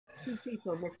Two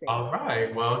people missing. All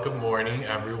right. Well, good morning,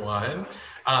 everyone.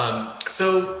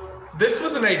 So this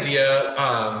was an idea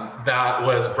that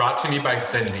was brought to me by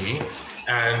Cindy,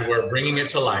 and we're bringing it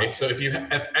to life. So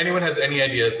if anyone has any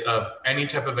ideas of any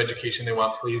type of education they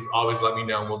want, please always let me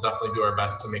know, and we'll definitely do our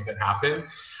best to make that happen.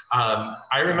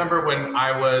 I remember when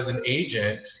I was an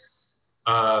agent.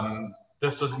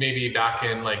 This was maybe back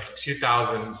in like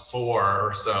 2004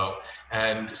 or so.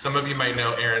 And some of you might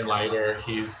know Aaron Leiter.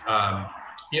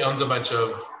 He owns a bunch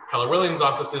of Keller Williams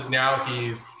offices now.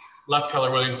 He's left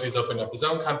Keller Williams. He's opened up his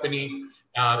own company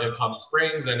in Palm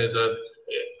Springs and is a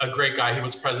great guy. He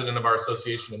was president of our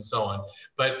association and so on.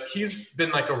 But he's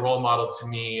been like a role model to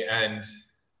me. And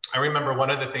I remember one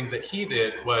of the things that he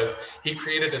did was he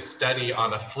created a study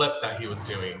on a flip that he was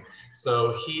doing.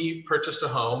 So he purchased a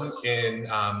home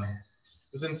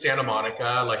it was in Santa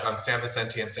Monica, like on San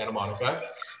Vicente and Santa Monica.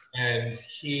 And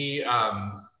he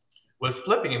was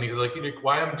flipping and he was like,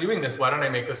 why I'm doing this? Why don't I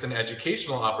make this an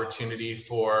educational opportunity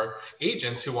for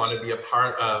agents who want to be a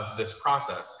part of this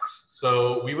process?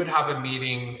 So we would have a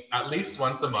meeting at least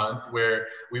once a month where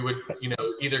we would,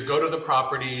 either go to the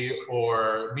property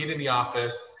or meet in the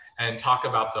office and talk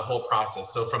about the whole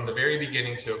process. So from the very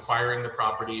beginning to acquiring the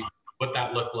property, what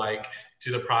that looked like,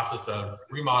 to the process of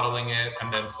remodeling it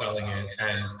and then selling it,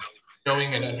 and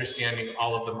knowing and understanding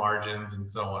all of the margins and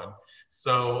so on.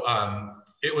 So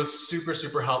it was super,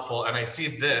 super helpful. And I see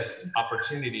this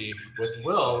opportunity with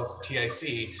Will's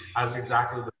TIC as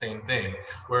exactly the same thing,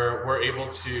 where we're able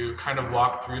to kind of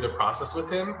walk through the process with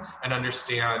him and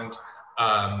understand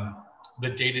the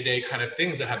day-to-day kind of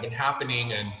things that have been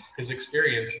happening and his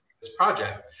experience in this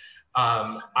project.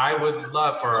 I would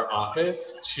love for our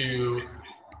office to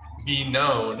be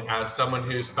known as someone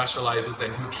who specializes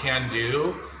and who can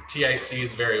do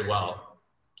TICs very well.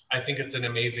 I think it's an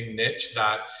amazing niche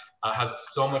that has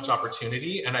so much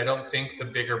opportunity, and I don't think the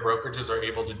bigger brokerages are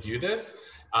able to do this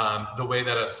the way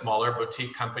that a smaller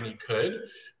boutique company could.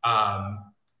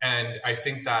 And I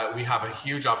think that we have a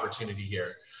huge opportunity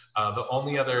here. The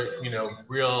only other,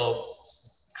 real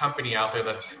company out there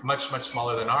that's much, much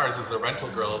smaller than ours is the Rental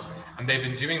Girls, and they've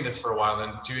been doing this for a while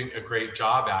and doing a great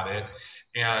job at it.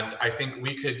 And I think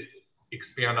we could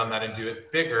expand on that and do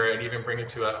it bigger and even bring it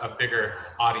to a bigger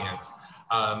audience.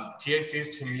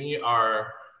 TICs to me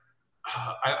are,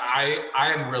 I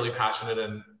am really passionate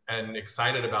and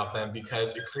excited about them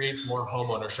because it creates more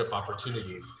home ownership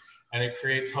opportunities, and it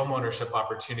creates home ownership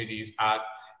opportunities at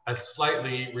a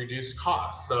slightly reduced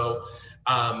cost. So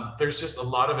there's just a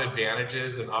lot of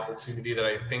advantages and opportunity that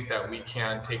I think that we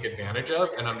can take advantage of.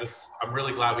 And I'm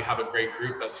really glad we have a great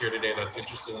group that's here today that's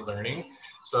interested in learning.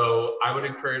 So I would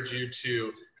encourage you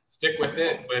to stick with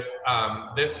it. With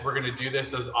this, we're going to do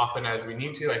this as often as we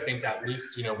need to. I think at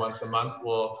least, once a month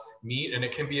we'll meet, and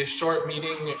it can be a short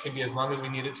meeting. It can be as long as we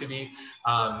need it to be,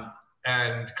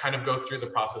 and kind of go through the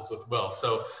process with Will.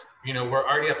 So, we're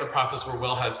already at the process where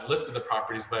Will has listed the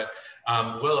properties, but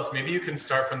Will, if maybe you can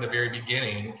start from the very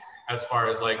beginning as far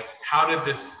as like, how did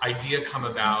this idea come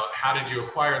about? How did you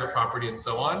acquire the property and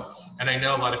so on? And I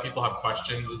know a lot of people have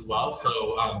questions as well.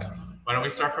 So why don't we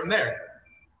start from there?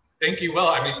 Thank you, Will.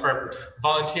 I mean, for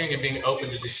volunteering and being open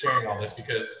to just sharing all this,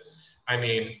 because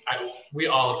we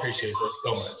all appreciate this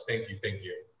so much. Thank you, thank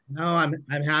you. No,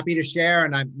 I'm happy to share,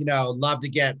 and I'm love to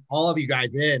get all of you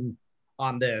guys in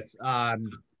on this.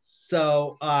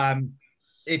 So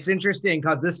it's interesting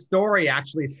because this story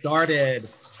actually started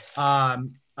a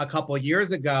few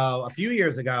years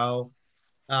ago.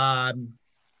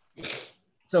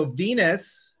 So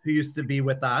Venus, who used to be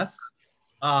with us,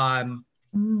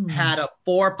 had a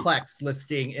fourplex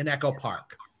listing in Echo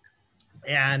Park,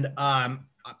 and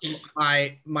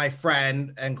my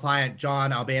friend and client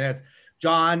John Albanus,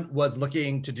 John was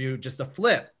looking to do just a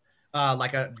flip,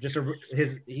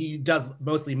 he does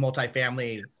mostly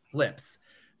multifamily flips.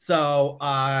 So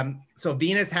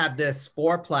Venus had this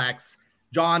fourplex.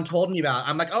 John told me about it.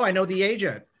 I'm like, oh, I know the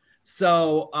agent.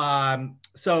 So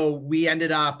we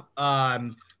ended up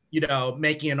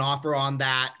making an offer on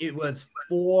that. It was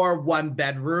 4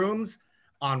 1-bedrooms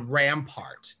on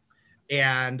Rampart.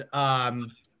 And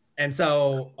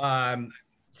so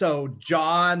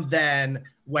John then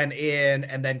went in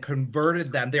and then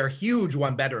converted them. They're huge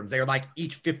 1-bedrooms. They're like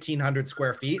each 1,500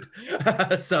 square feet.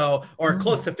 Or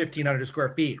close to 1,500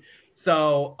 square feet.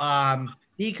 So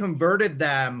he converted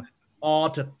them all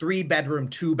to 3-bedroom,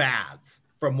 2 baths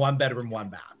from 1-bedroom, 1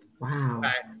 bath. Wow.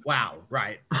 Okay. Wow.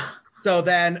 Right. So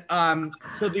then,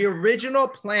 so the original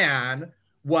plan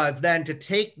was then to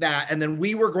take that, and then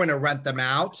we were going to rent them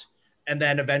out and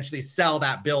then eventually sell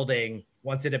that building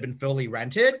once it had been fully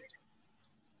rented.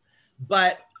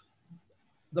 But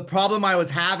the problem I was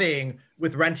having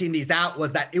with renting these out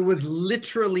was that it was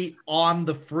literally on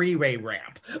the freeway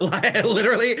ramp, like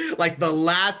literally like the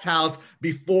last house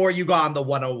before you got on the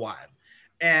 101.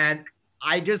 And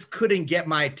I just couldn't get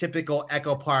my typical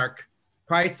Echo Park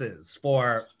prices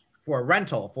for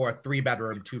rental for a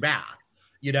 3-bedroom,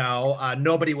 2-bath.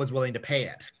 Nobody was willing to pay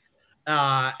it.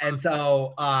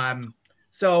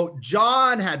 So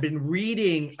John had been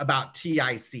reading about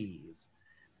TICs,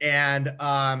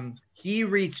 and he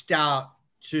reached out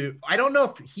to, I don't know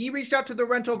if he reached out to the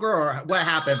rental girl or what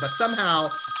happened, but somehow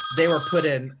they were put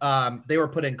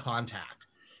in contact.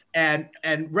 And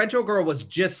rental girl was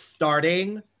just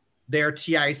starting their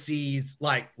TICs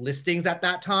like listings at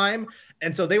that time.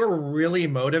 And so they were really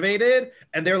motivated,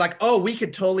 and they're like, oh, we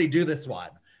could totally do this one.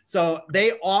 So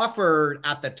they offered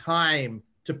at the time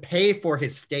to pay for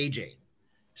his staging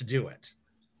to do it.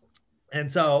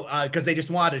 And so, because they just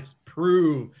wanted to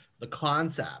prove the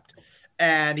concept.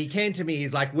 And he came to me,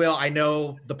 he's like, Will, I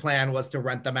know the plan was to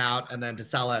rent them out and then to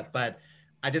sell it, but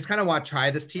I just kind of want to try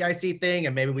this TIC thing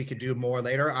and maybe we could do more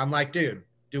later. I'm like, dude,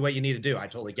 do what you need to do. I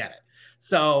totally get it.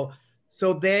 So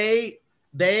they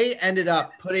ended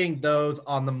up putting those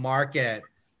on the market.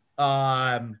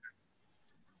 I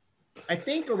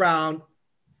think around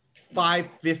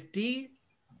 550,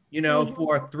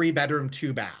 for a 3-bedroom,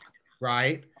 2-bath,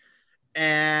 right?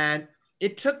 And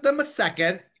it took them a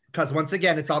second because once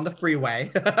again, it's on the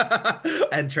freeway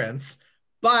entrance,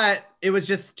 but it was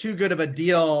just too good of a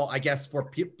deal, I guess, for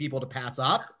people to pass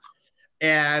up.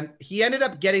 And he ended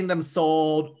up getting them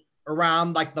sold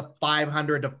around like the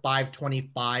 500 to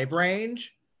 525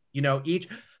 range, each.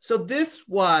 So this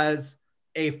was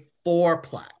a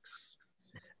 4-plex.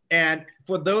 And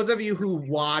for those of you who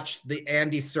watched the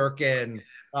Andy Serkin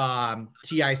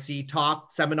TIC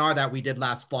talk seminar that we did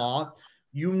last fall,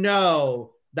 you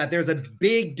know that there's a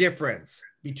big difference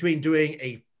between doing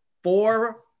a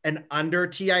 4 and under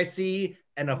TIC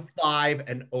and a 5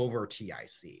 and over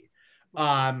TIC.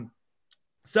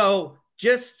 So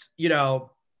just,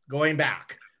 going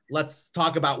back, let's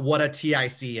talk about what a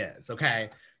TIC is, okay?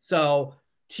 So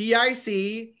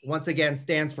TIC, once again,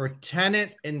 stands for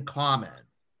tenant in common.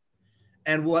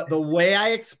 And the way I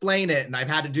explain it, and I've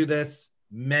had to do this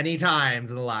many times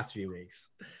in the last few weeks,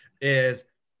 is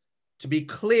to be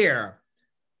clear,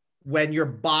 when you're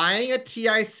buying a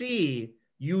TIC,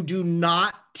 you do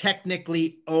not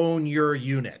technically own your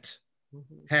unit,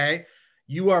 okay?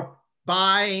 You are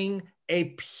buying a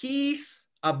piece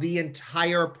of the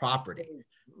entire property.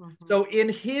 So in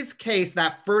his case,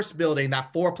 that first building,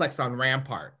 that 4-plex on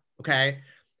Rampart, okay,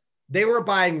 they were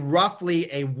buying roughly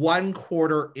a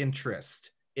 1/4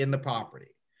 interest in the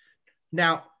property.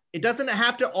 Now, it doesn't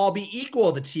have to all be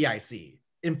equal to TIC.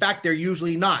 In fact, they're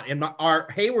usually not. In our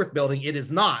Hayworth building, it is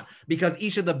not, because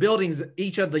each of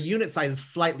the unit size is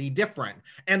slightly different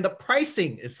and the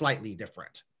pricing is slightly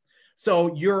different.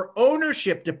 So your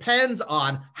ownership depends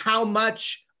on how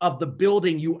much of the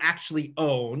building you actually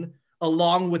own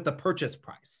along with the purchase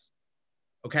price.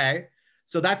 Okay?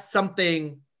 So that's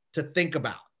something to think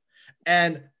about.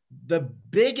 And the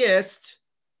biggest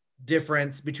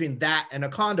difference between that and a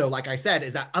condo, like I said,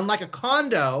 is that unlike a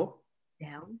condo,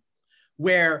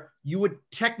 where you would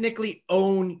technically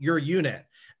own your unit,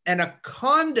 and a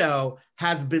condo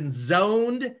has been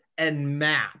zoned and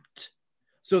mapped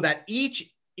so that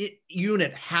each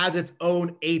unit has its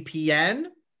own APN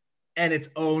and its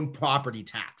own property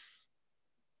tax.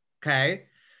 Okay?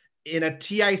 In a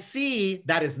TIC,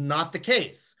 that is not the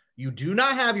case. You do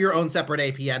not have your own separate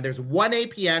APN. There's one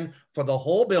APN for the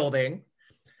whole building,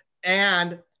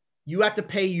 and you have to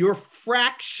pay your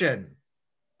fraction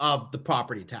of the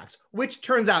property tax, which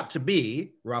turns out to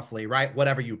be roughly, right,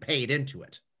 whatever you paid into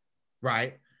it,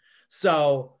 right?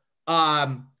 So,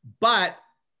 but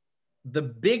the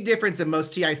big difference in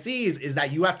most TICs is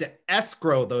that you have to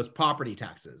escrow those property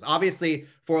taxes. Obviously,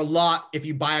 for a lot, if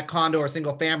you buy a condo or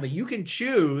single family, you can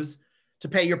choose to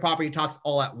pay your property tax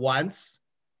all at once,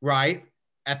 right?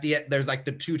 At the end, there's like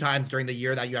the 2 times during the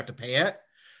year that you have to pay it.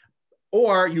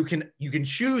 Or you can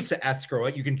choose to escrow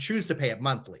it. You can choose to pay it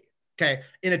monthly. Okay.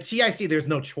 In a TIC, there's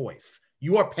no choice.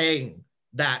 You are paying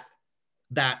that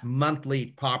monthly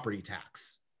property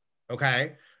tax.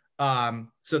 Okay.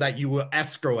 So that you will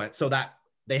escrow it so that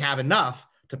they have enough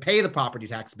to pay the property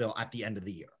tax bill at the end of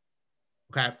the year.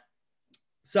 Okay.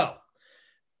 So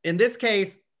in this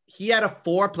case, he had a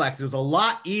 4-plex. It was a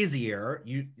lot easier.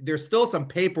 There's still some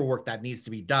paperwork that needs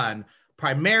to be done,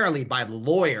 primarily by the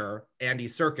lawyer, Andy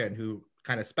Serkin, who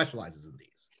kind of specializes in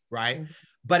these, right? Mm-hmm.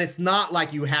 But it's not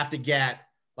like you have to get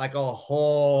like a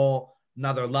whole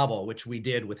another level, which we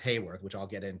did with Hayworth, which I'll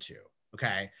get into,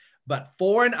 okay? But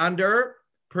 4 and under,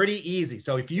 pretty easy.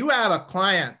 So if you have a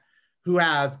client who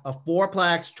has a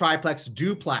fourplex, triplex,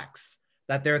 duplex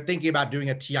that they're thinking about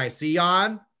doing a TIC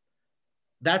on,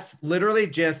 that's literally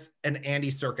just an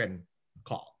Andy Serkin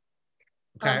call.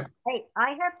 Okay. Hey,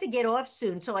 I have to get off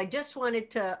soon, so I just wanted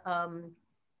to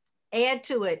add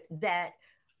to it that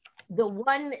the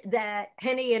one that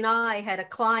Henny and I had a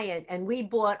client, and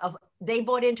they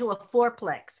bought into a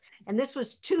fourplex, and this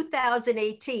was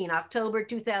 2018, October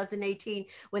 2018,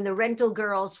 when the rental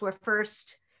girls were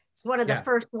first. It's one of the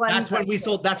first ones. That's when we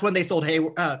sold. That's when they sold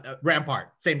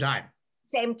Rampart. Same time.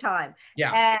 Same time.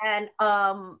 Yeah.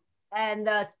 And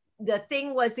the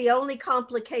thing was, the only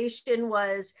complication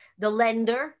was the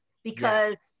lender,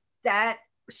 because that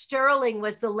Sterling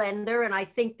was the lender, and I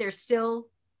think they're still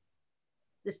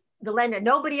the lender.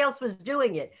 Nobody else was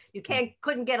doing it. You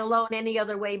couldn't get a loan any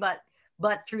other way but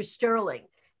through Sterling.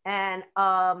 And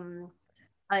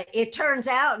it turns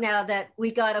out now that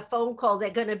we got a phone call, they're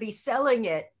going to be selling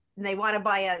it, and they want to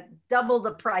buy a double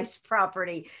the price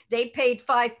property. They paid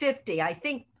 $550. I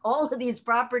think all of these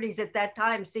properties at that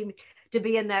time seemed to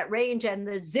be in that range, and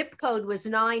the zip code was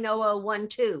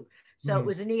 90012. So it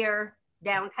was near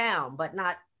downtown, but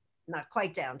not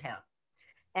quite downtown.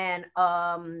 And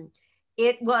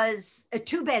it was a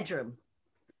 2-bedroom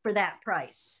for that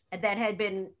price, and that had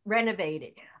been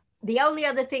renovated. The only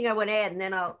other thing I want to add, and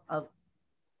then I'll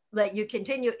let you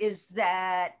continue, is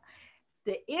that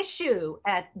the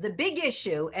big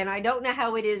issue, and I don't know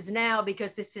how it is now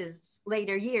because this is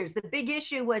later years, the big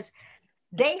issue was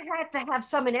they had to have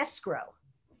some in escrow.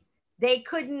 We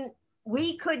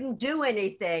couldn't do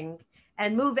anything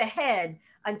and move ahead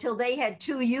until they had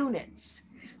 2 units.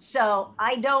 So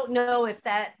I don't know if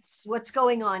that's what's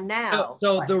going on now.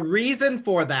 So the reason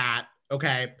for that,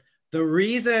 okay, the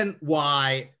reason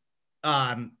why,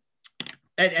 and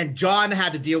John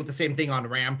had to deal with the same thing on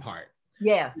Rampart.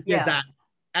 Yeah. Is that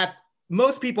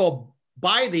most people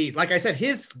buy these, like I said,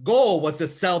 his goal was to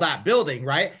sell that building,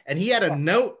 right? And he had a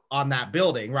note on that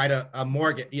building, right? A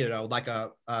mortgage, he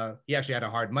actually had a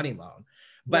hard money loan.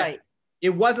 But it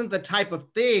wasn't the type of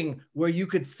thing where you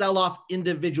could sell off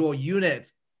individual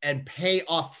units and pay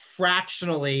off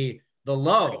fractionally the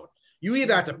loan. You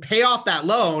either have to pay off that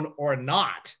loan or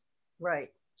not. Right.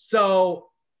 So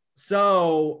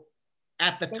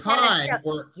at the time,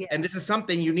 and this is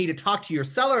something you need to talk to your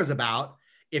sellers about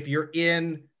if you're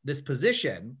in this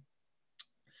position,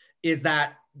 is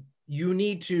that you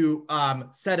need to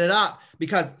set it up,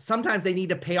 because sometimes they need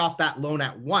to pay off that loan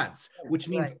at once, which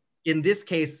means in this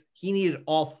case, he needed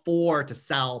all 4 to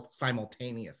sell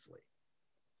simultaneously.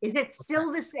 Is it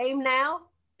still the same now?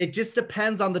 It just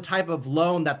depends on the type of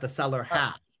loan that the seller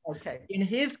has. Okay. In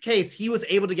his case, he was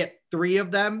able to get 3 of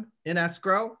them in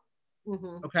escrow.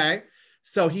 Okay.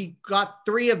 So he got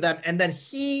 3 of them, and then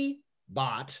he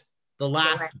bought the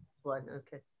last one.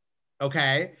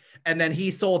 Okay. And then he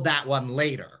sold that one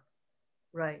later.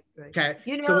 Right. Okay.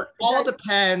 So it all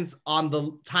depends on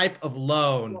the type of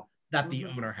loan that the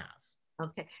owner has.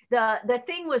 Okay. The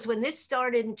thing was, when this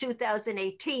started in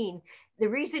 2018, the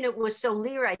reason it was so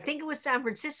leery, I think it was San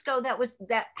Francisco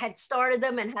that had started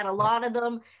them and had a lot of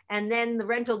them. And then the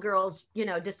rental girls,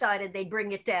 decided they'd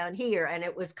bring it down here. And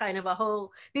it was kind of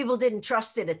people didn't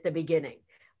trust it at the beginning.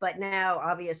 But now,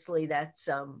 obviously, that's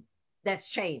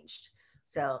changed.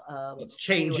 So it's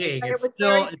changing. Anyway, it's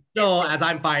still, as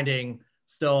I'm finding,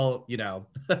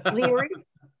 leery.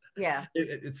 Yeah.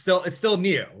 It's still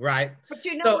new, right? But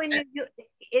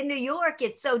in New York,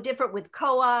 it's so different with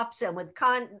co-ops and with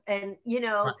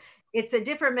it's a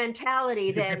different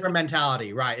mentality different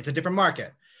mentality, right? It's a different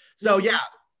market. So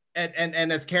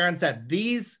and as Karen said,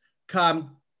 these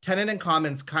tenant in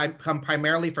commons come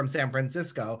primarily from San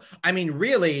Francisco. I mean,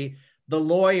 really, the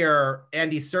lawyer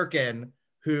Andy Serkin,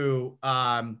 who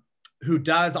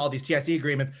does all these TIC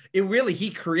agreements, he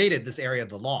created this area of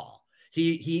the law.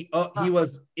 He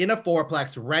was in a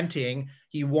fourplex renting.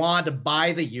 He wanted to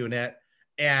buy the unit,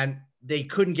 and they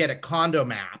couldn't get it condo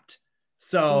mapped.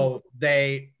 So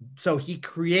he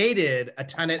created a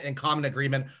tenant in common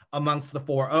agreement amongst the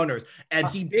 4 owners, and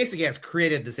he basically has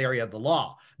created this area of the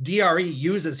law. DRE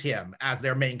uses him as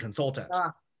their main consultant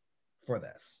for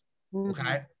this.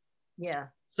 Okay. Yeah.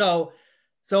 So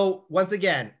once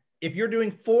again, if you're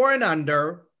doing 4 and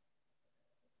under,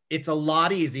 it's a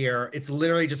lot easier. It's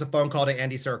literally just a phone call to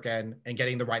Andy Serkin and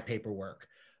getting the right paperwork.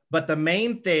 But the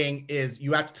main thing is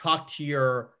you have to talk to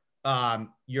your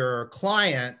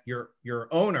client, your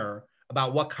owner,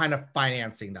 about what kind of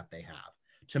financing that they have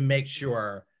to make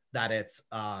sure that it's,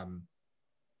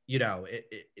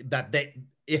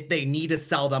 if they need to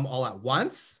sell them all at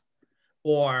once,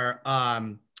 or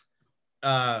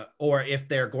if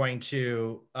they're going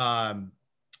to,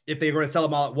 if they're going to sell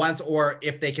them all at once, or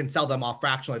if they can sell them all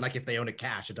fractionally, like if they own it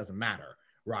cash, it doesn't matter,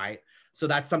 right? So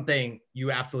that's something you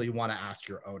absolutely want to ask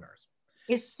your owners.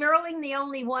 Is Sterling the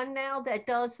only one now that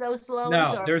does those loans?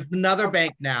 No, there's another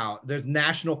bank now. There's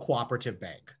National Cooperative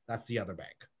Bank. That's the other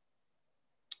bank.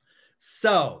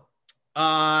 So,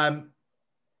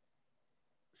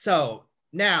 so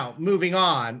now moving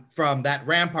on from that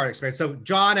Rampart experience. So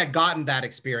John had gotten that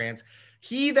experience.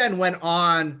 He then went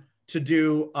on to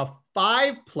do a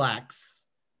 5-plex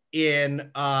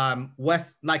in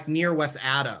West, like near West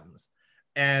Adams,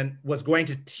 and was going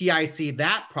to TIC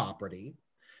that property.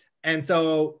 And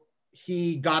so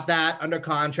he got that under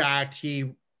contract.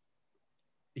 He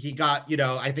got, you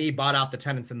know, I think he bought out the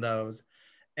tenants in those.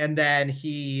 And then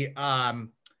he,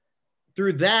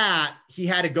 through that, he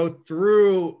had to go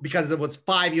through, because it was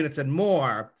 5 units and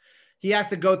more, he has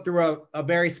to go through a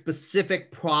very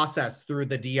specific process through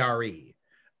the DRE.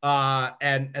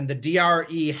 And the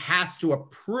DRE has to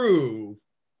approve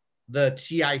the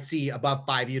TIC above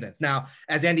 5 units. Now,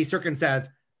 as Andy Serkin says,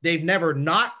 they've never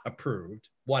not approved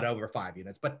what over 5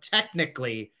 units, but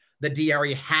technically the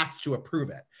DRE has to approve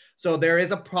it. So there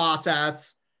is a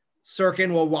process.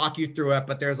 Serkin will walk you through it,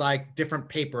 but there's like different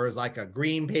papers, like a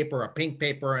green paper, a pink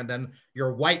paper, and then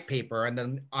your white paper. And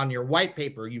then on your white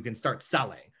paper, you can start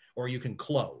selling or you can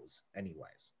close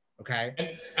anyways.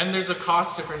 Okay. And there's a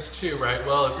cost difference too, right?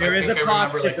 Well, there is a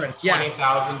cost difference. Like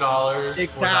 $20,000.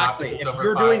 Exactly. If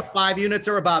you're doing 5 units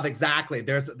or above, exactly.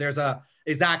 There's a,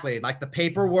 exactly, like the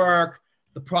paperwork,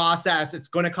 the process, it's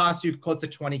going to cost you close to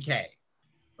 $20K,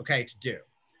 okay, to do.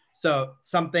 So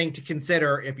something to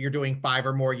consider if you're doing 5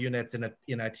 or more units in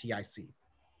a TIC,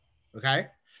 okay?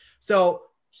 So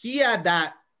he had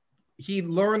that, he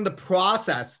learned the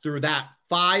process through that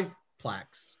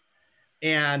 5-plex.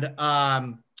 And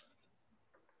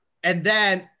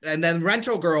then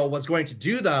Rental Girl was going to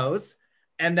do those.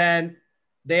 And then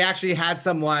they actually had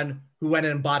someone who went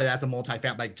in and bought it as a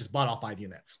multifamily, like just bought all 5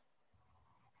 units.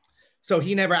 So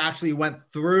he never actually went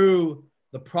through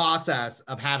the process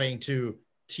of having to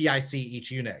TIC each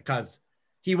unit, because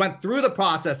he went through the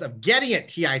process of getting it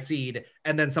TIC'd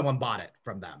and then someone bought it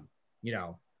from them, you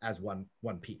know, as one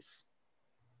piece.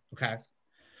 Okay.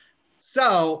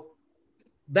 So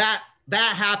that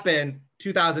happened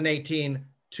 2018,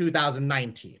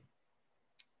 2019.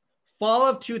 Fall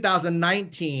of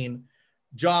 2019,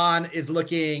 John is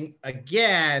looking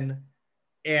again,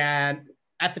 and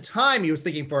at the time he was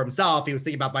thinking for himself. He was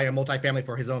thinking about buying a multifamily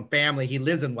for his own family. He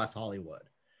lives in West Hollywood,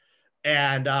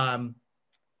 and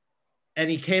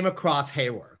he came across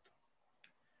Hayworth.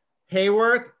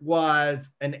 Hayworth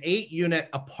was an 8-unit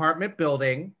apartment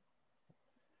building,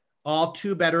 all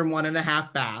 2-bedroom,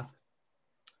 1.5 bath.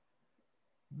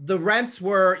 The rents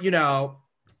were, you know,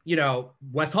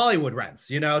 West Hollywood rents,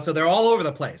 you know, so they're all over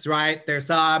the place, right? There's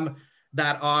some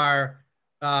that are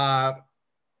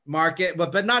market,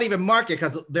 but not even market,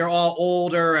 because they're all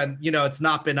older and, you know, it's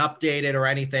not been updated or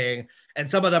anything. And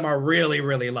some of them are really,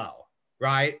 really low,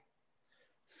 right?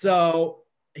 So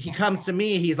he comes to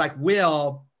me, he's like,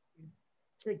 Will,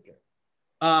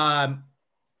 I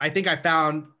think I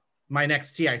found my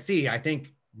next TIC. I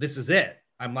think this is it.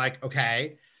 I'm like,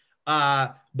 okay.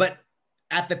 But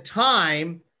at the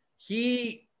time,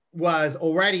 he was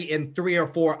already in 3 or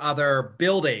 4 other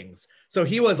buildings. So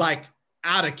he was like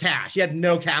out of cash. He had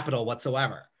no capital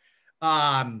whatsoever.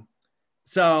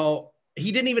 So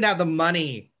he didn't even have the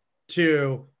money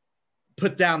to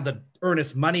put down the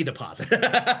earnest money deposit.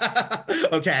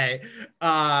 Okay.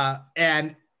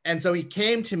 And so he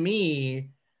came to me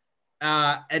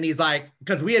and he's like,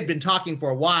 because we had been talking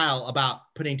for a while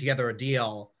about putting together a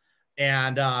deal.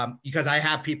 And because I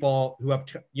have people who have,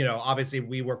 you know, obviously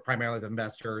we work primarily with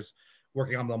investors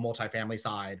working on the multifamily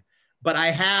side, but I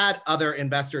had other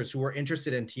investors who were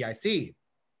interested in TIC.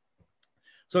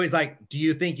 So he's like, do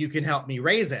you think you can help me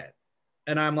raise it?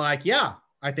 And I'm like, yeah,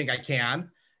 I think I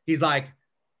can. He's like,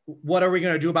 what are we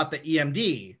going to do about the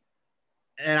EMD?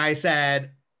 And I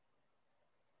said,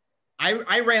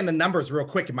 I ran the numbers real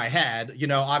quick in my head, you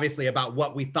know, obviously about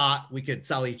what we thought we could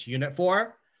sell each unit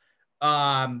for.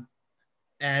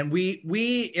 And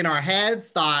we in our heads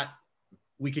thought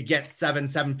we could get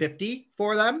 $750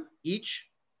 for them each,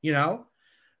 you know?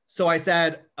 So I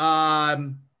said, I'll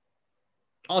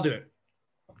do it.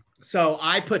 So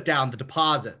I put down the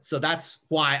deposit. So that's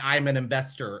why I'm an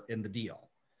investor in the deal.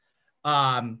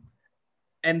 And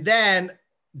then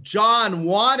John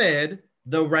wanted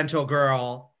the Rental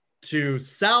Girl to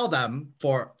sell them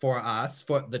for us,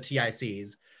 for the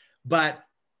TICs. But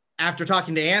after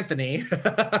talking to Anthony,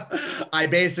 I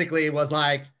basically was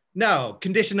like, no,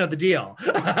 condition of the deal.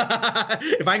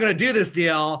 If I'm going to do this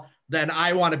deal, then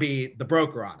I want to be the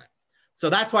broker on it. So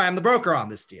that's why I'm the broker on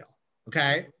this deal.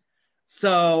 Okay.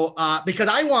 So because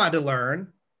I wanted to learn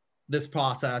this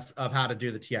process of how to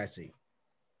do the TIC.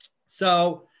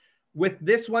 So with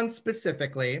this one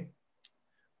specifically,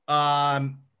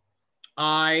 so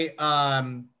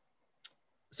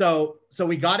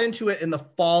we got into it in the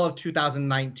fall of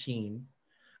 2019.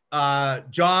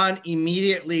 John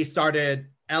immediately started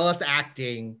Ellis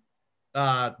acting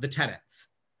the tenants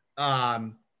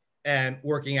and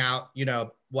working out,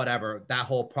 whatever, that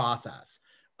whole process.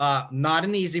 Not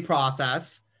an easy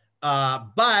process,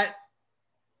 but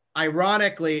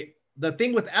ironically, the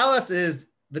thing with Ellis is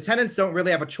the tenants don't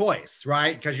really have a choice,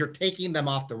 right? Because you're taking them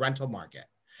off the rental market.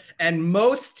 And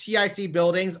most TIC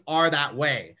buildings are that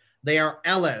way. They are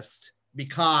Ellised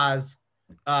because,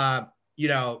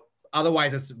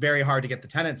 otherwise it's very hard to get the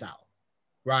tenants out,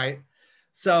 right?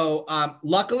 So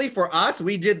luckily for us,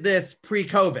 we did this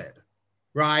pre-COVID,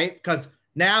 right? Because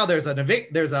now there's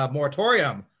a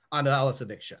moratorium on the Ellis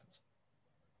evictions.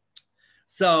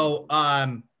 So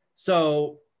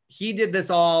he did this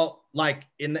all like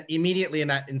immediately in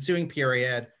that ensuing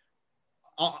period.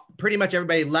 Pretty much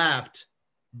everybody left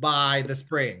by the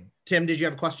spring. Tim, did you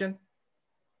have a question?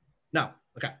 No.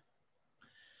 Okay.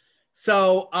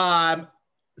 So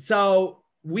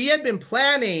we had been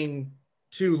planning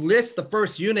to list the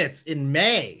first units in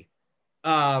May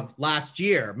of last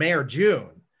year, May or June,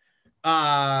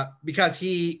 because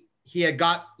he had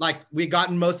we'd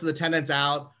gotten most of the tenants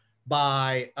out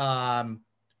by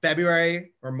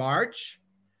February or March,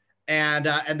 and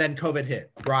then COVID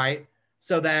hit, right?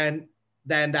 So then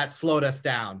that slowed us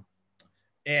down,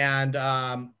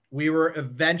 and we were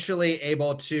eventually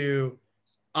able to.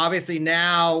 Obviously,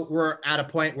 now we're at a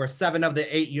point where 7 of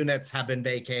the 8 units have been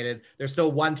vacated. There's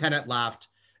still 1 tenant left,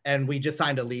 and we just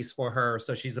signed a lease for her,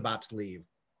 so she's about to leave.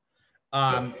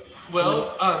 Can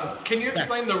you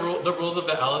explain the rules of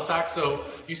the Ellis Act? So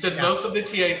you said most of the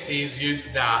TICs use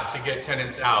that to get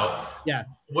tenants out.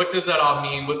 Yes. What does that all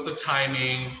mean? What's the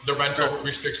timing, the rental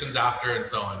restrictions after, and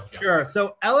so on? Yeah. Sure.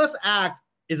 So Ellis Act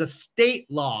is a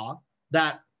state law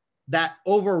that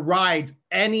overrides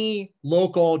any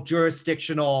local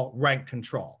jurisdictional rent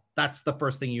control. That's the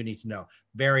first thing you need to know.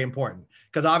 Very important.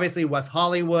 Because obviously West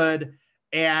Hollywood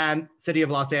and City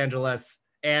of Los Angeles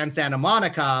and Santa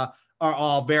Monica are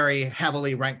all very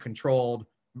heavily rent controlled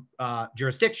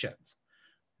jurisdictions.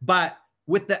 But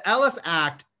with the Ellis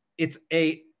Act, it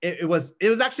was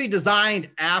actually designed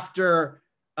after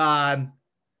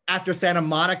Santa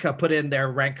Monica put in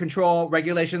their rent control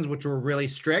regulations, which were really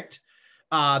strict.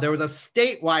 There was a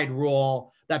statewide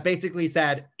rule that basically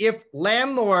said if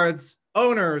landlords,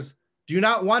 owners do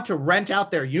not want to rent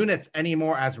out their units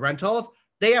anymore as rentals,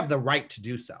 they have the right to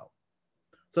do so.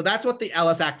 So that's what the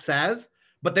Ellis Act says,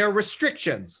 but there are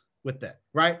restrictions with it,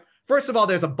 right? First of all,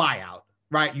 there's a buyout,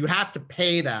 right? You have to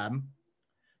pay them.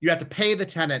 You have to pay the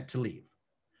tenant to leave.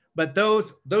 But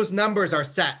those numbers are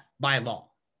set by law.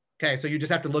 Okay, so you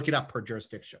just have to look it up per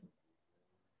jurisdiction.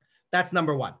 That's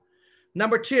number one.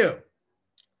 Number two,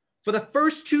 for the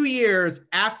first 2 years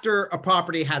after a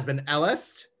property has been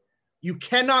Ellised, you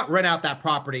cannot rent out that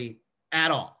property at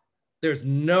all. There's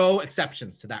no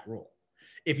exceptions to that rule.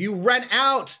 If you rent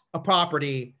out a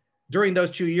property during those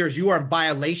 2 years, you are in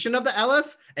violation of the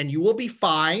Ellis and you will be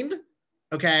fined,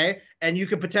 okay? And you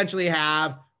could potentially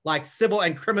have like civil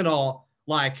and criminal,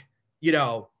 files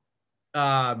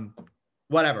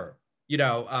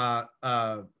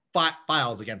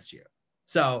against you.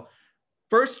 So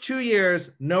first 2 years,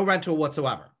 no rental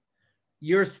whatsoever.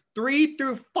 Years 3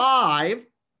 through 5,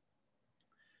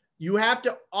 you have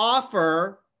to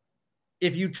offer,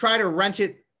 if you try to rent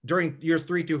it during years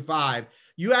 3 through 5,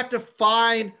 you have to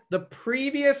find the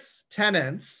previous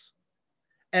tenants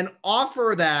and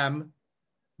offer them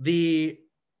the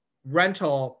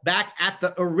rental back at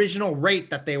the original rate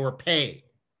that they were paying.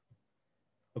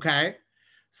 Okay?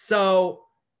 So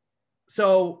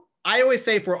I always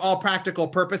say for all practical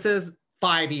purposes,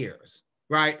 5 years,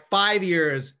 right? 5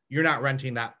 years, you're not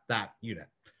renting that unit,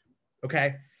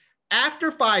 okay?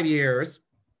 After 5 years,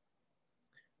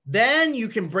 then you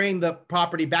can bring the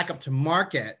property back up to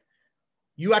market.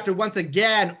 You have to once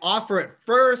again offer it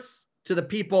first to the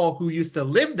people who used to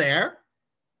live there,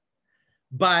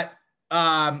 but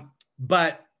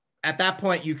at that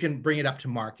point you can bring it up to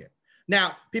market.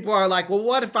 Now, people are like, well,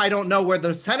 what if I don't know where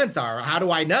those tenants are? How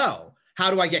do I know?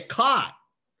 How do I get caught?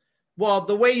 Well,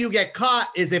 the way you get caught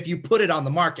is if you put it on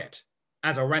the market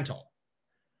as a rental.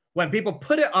 When people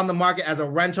put it on the market as a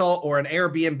rental or an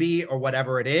Airbnb or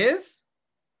whatever it is,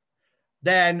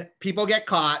 then people get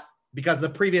caught because the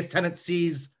previous tenant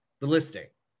sees the listing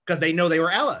because they know they were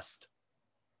Ellised,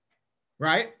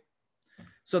 right?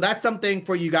 So that's something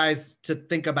for you guys to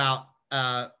think about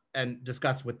and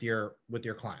discuss with your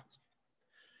clients.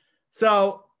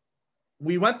 So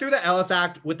we went through the Ellis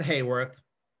Act with the Hayworth.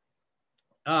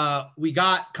 We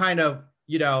got kind of,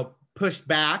 you know, pushed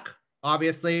back,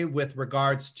 obviously, with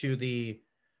regards to the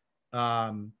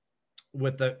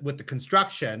with the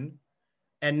construction.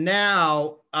 And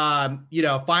now, you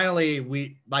know, finally,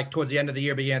 we like towards the end of the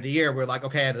year, beginning of the year, we're like,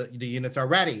 okay, the units are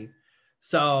ready.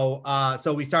 So,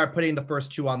 so we started putting the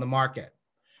first 2 on the market.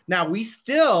 Now we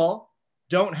still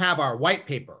don't have our white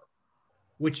paper,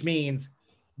 which means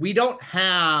we don't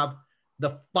have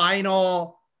the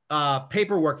final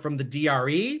paperwork from the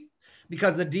DRE,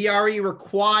 because the DRE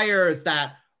requires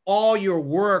that all your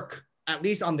work, at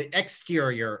least on the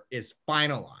exterior, is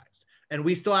finalized. And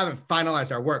we still haven't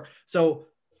finalized our work. So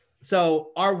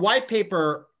our white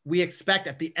paper, we expect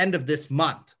at the end of this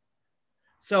month.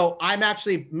 So I'm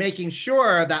actually making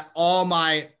sure that all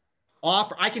my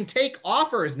I can take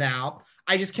offers now.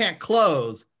 I just can't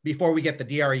close before we get the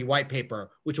DRE white paper,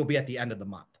 which will be at the end of the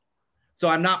month. So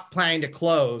I'm not planning to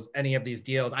close any of these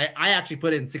deals. I actually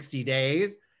put in 60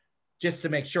 days just to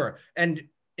make sure. And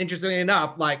interestingly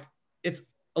enough, like it's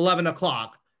 11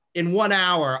 o'clock. In 1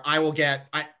 hour, I will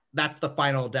get, that's the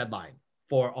final deadline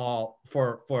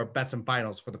for best and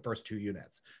finals for the first 2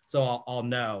 units. So I'll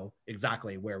know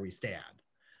exactly where we stand.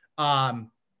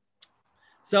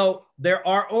 So there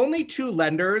are only 2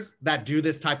 lenders that do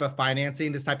this type of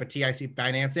financing, this type of TIC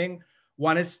financing.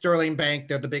 One is Sterling Bank,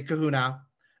 they're the big kahuna,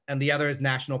 and the other is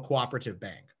National Cooperative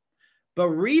Bank. But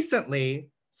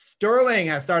recently, Sterling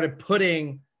has started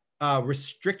putting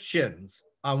restrictions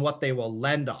on what they will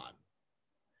lend on.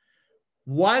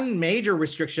 One major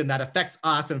restriction that affects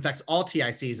us and affects all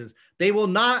TICs is they will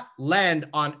not lend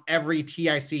on every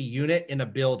TIC unit in a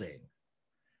building.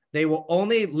 They will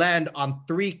only lend on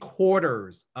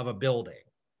 3/4 of a building.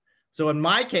 So in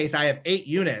my case, I have 8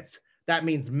 units. That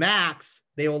means max,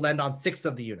 they will lend on 6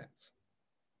 of the units.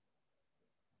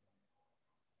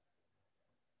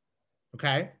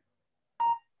 Okay?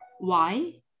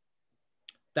 Why?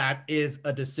 That is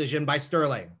a decision by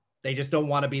Sterling. They just don't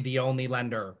want to be the only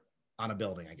lender on a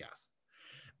building, I guess.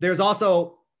 They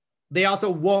also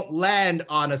won't lend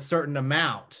on a certain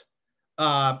amount.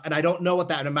 And I don't know what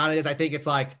that amount is. I think it's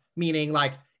like, meaning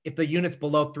like if the unit's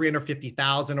below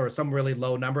 350,000 or some really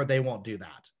low number, they won't do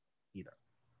that either.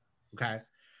 Okay.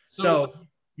 So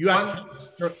you have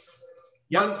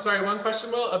one question,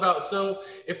 Will, about, so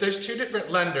if there's 2 different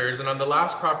lenders and on the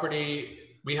last property,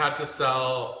 we had to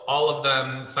sell all of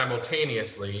them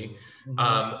simultaneously.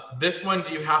 This one,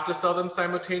 do you have to sell them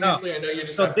simultaneously? No. I know you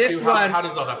just have 2. How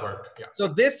does all that work? Yeah. So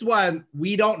this one,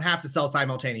 we don't have to sell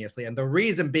simultaneously. And the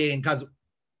reason being, because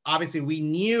obviously we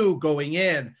knew going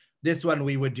in, this one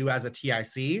we would do as a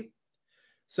TIC.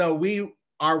 So we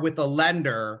are with a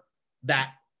lender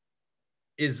that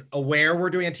is aware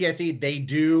we're doing a TIC.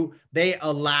 They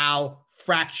allow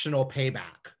fractional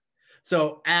payback.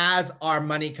 So as our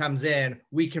money comes in,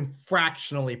 we can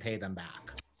fractionally pay them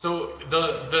back. So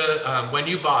when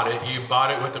you bought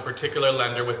it with a particular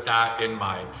lender with that in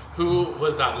mind. Who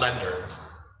was that lender?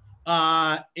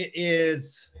 It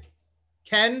is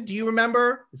Ken. Do you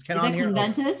remember? Is Ken on here?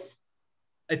 Conventus?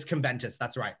 It's Conventus.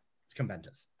 That's right. It's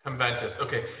Conventus. Conventus.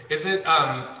 Okay. Is it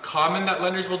common that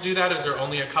lenders will do that? Is there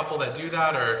only a couple that do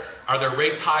that, or are their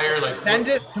rates higher? Like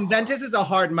Conventus is a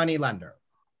hard money lender.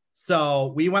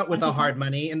 So we went with a hard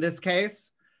money in this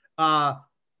case.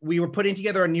 We were putting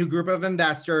together a new group of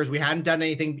investors. We hadn't done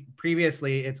anything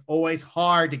previously. It's always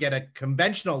hard to get a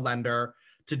conventional lender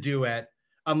to do it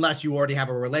unless you already have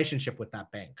a relationship with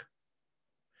that bank.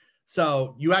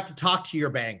 So you have to talk to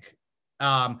your bank.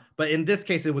 But in this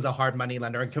case, it was a hard money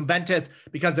lender. And Conventus,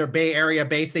 because they're Bay Area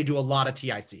based, they do a lot of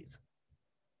TICs.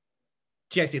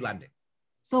 TIC lending.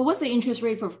 So what's the interest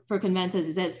rate for Conventus?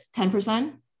 Is that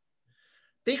 10%?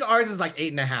 I think ours is like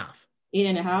 8.5.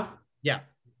 8.5? Yeah.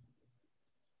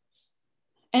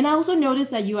 And I also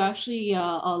noticed that you actually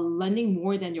are lending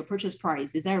more than your purchase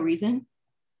price. Is that a reason?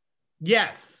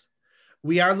 Yes,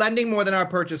 we are lending more than our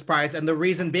purchase price. And the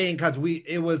reason being because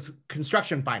it was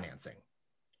construction financing.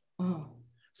 Oh.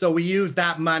 So we use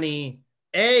that money,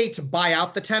 A, to buy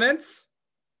out the tenants,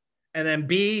 and then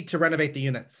B, to renovate the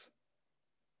units.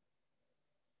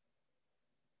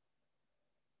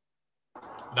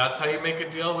 That's how you make a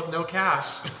deal with no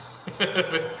cash.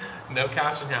 No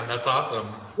cash in hand. That's awesome.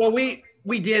 Well, we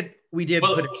did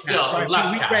well, put it still cash, right?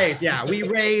 less cash. We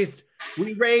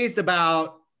raised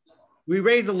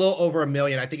a little over $1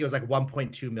 million. I think it was like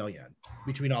 1.2 million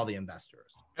between all the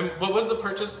investors. And what was the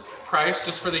purchase price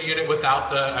just for the unit without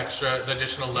the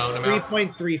additional loan amount?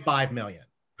 3.35 million.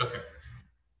 Okay.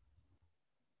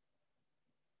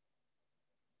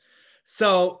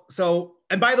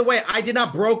 And by the way, I did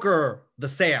not broker the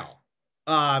sale.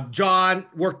 John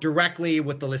worked directly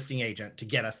with the listing agent to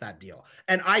get us that deal.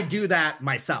 And I do that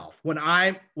myself. When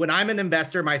I'm an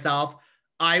investor myself,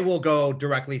 I will go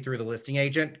directly through the listing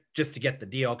agent just to get the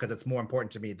deal because it's more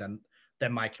important to me than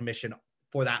my commission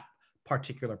for that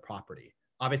particular property.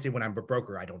 Obviously, when I'm a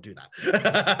broker, I don't do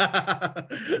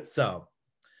that. So,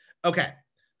 okay.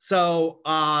 So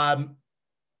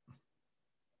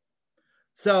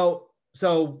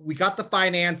we got the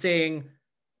financing.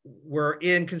 We're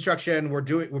in construction. We're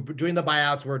doing the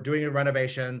buyouts. We're doing the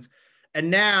renovations. And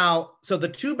now, so the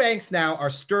two banks now are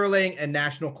Sterling and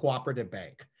National Cooperative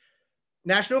Bank.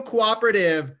 National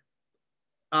Cooperative,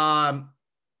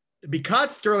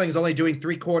 because Sterling is only doing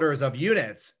 3/4 of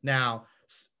units now,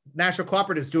 National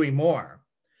Cooperative is doing more.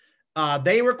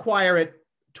 They require it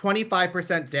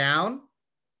 25% down.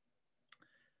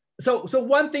 So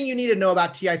one thing you need to know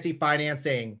about TIC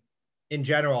financing in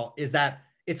general is that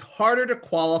it's harder to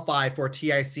qualify for a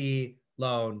TIC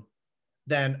loan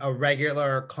than a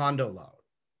regular condo loan,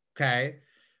 okay?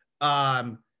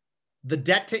 The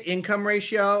debt to income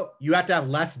ratio, you have to have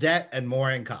less debt and more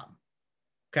income,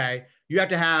 okay? You have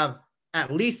to have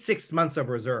at least 6 months of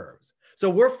reserves. So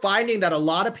we're finding that a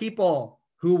lot of people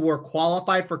who were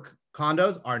qualified for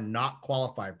condos are not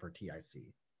qualified for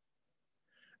TIC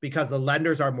because the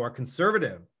lenders are more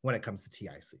conservative when it comes to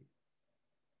TIC.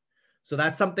 So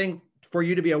that's something for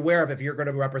you to be aware of if you're going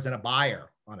to represent a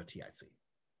buyer on a TIC,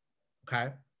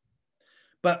 okay?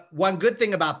 But one good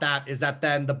thing about that is that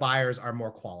then the buyers are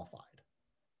more qualified.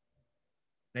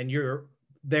 And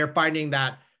they're finding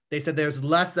that they said there's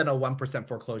less than a 1%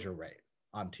 foreclosure rate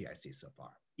on TIC so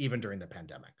far, even during the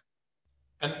pandemic.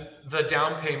 And the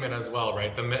down payment as well,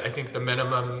 right? I think the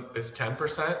minimum is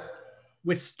 10%.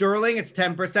 With Sterling, it's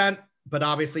 10%, but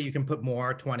obviously you can put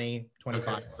more, 20,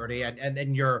 25, okay. 30, and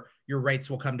then your rates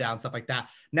will come down, stuff like that.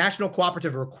 National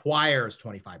Cooperative requires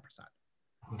 25%.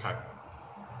 Okay.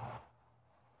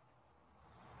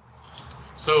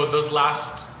 So those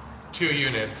last 2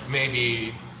 units may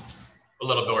be a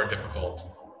little bit more difficult.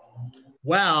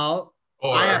 Well,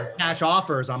 I have cash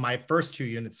offers on my first 2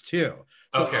 units too.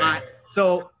 So okay.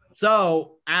 So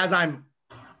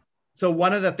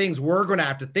one of the things we're going to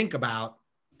have to think about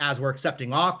as we're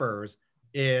accepting offers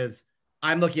is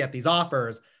I'm looking at these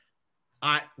offers.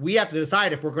 We have to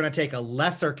decide if we're going to take a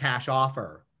lesser cash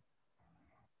offer,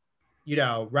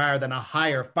 rather than a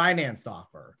higher financed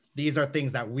offer. These are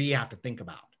things that we have to think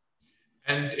about.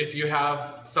 And if you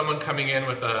have someone coming in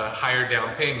with a higher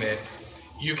down payment,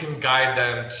 you can guide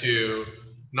them to,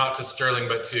 not to Sterling,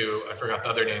 but to, I forgot the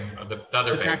other name of the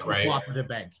other bank, National right? Cooperative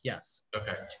Bank, yes.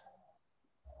 Okay.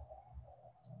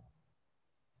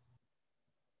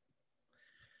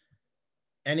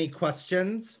 Any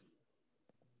questions?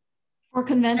 For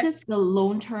Conventus, the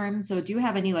loan term, so do you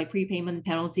have any prepayment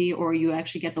penalty, or you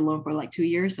actually get the loan for 2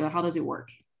 years? So how does it work?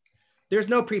 There's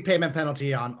no prepayment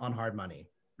penalty on hard money,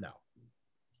 no.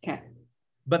 Okay.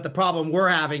 But the problem we're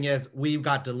having is we've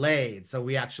got delayed, so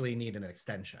we actually need an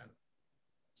extension.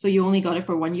 So you only got it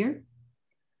for 1 year?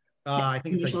 I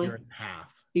think it's a year and a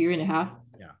half. A year and a half?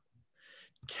 Yeah.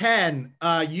 Ken,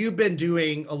 you've been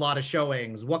doing a lot of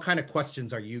showings. What kind of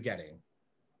questions are you getting?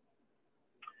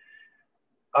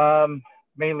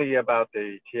 Mainly about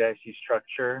the TIC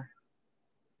structure,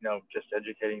 just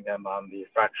educating them on the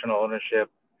fractional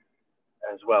ownership,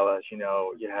 as well as, you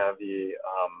have the,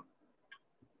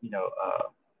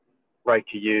 right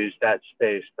to use that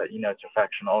space, but, it's a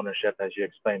fractional ownership, as you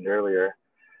explained earlier.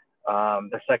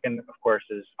 The second, of course,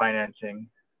 is financing.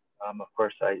 Of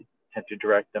course, I tend to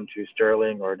direct them to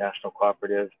Sterling or National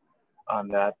Cooperative on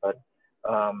that, but,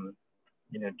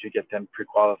 to get them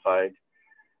pre-qualified.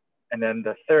 And then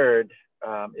the third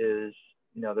is,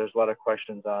 there's a lot of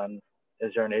questions on,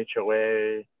 is there an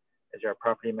HOA? Is there a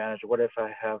property manager? What if I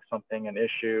have an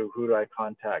issue? Who do I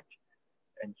contact?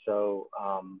 And so,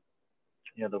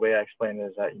 the way I explain it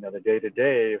is that, the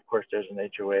day-to-day, of course, there's an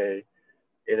HOA,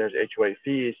 there's HOA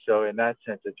fees. So in that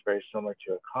sense, it's very similar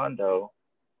to a condo,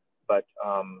 but,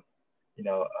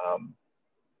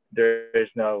 there is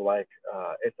no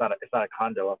it's not a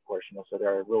condo, of course, so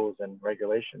there are rules and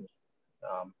regulations.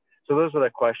 So those are the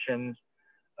questions.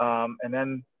 And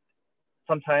then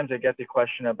sometimes I get the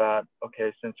question about,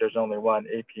 okay, since there's only one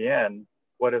APN,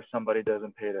 what if somebody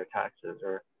doesn't pay their taxes,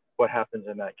 or what happens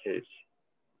in that case?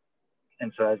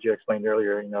 And so as you explained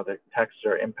earlier, the taxes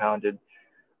are impounded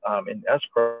in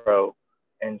escrow.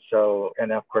 And so,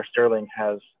 and of course, Sterling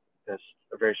has a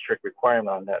very strict requirement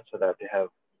on that so that they have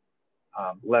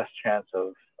less chance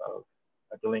of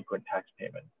a delinquent tax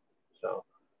payment. So,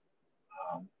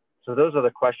 so those are the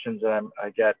questions that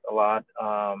I get a lot.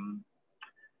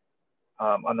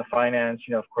 On the finance,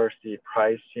 of course, the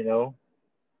price,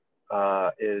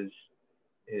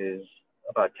 is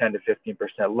about 10 to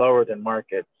 15% lower than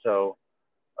market. So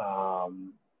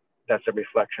that's a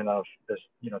reflection of this,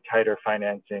 tighter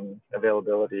financing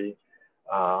availability.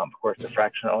 Of course, the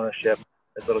fractional ownership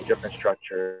is a little different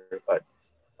structure, but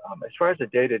as far as the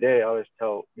day-to-day, I always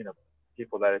tell,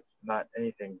 people that it's not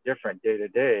anything different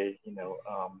day-to-day,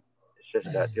 it's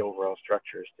just that the overall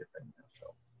structure is different.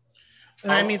 So.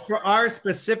 And I mean, for ours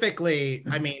specifically,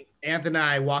 I mean, Anthony and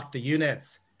I walked the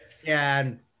units,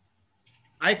 and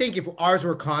I think if ours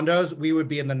were condos, we would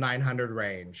be in the 900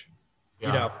 range,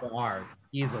 for ours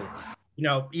easily,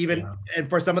 even, and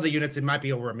for some of the units, it might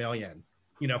be over $1 million,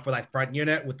 for that front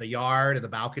unit with the yard and the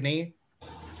balcony,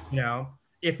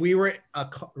 if we were a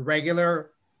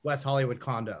regular West Hollywood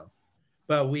condo,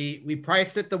 but we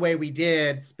priced it the way we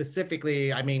did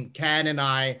specifically. I mean, Ken and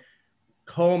I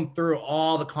combed through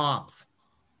all the comps,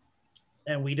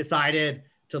 and we decided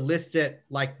to list it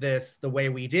like this, the way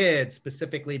we did,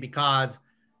 specifically because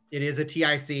it is a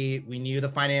TIC. We knew the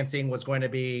financing was going to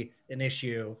be an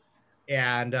issue,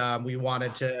 and we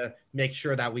wanted to make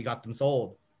sure that we got them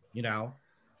sold,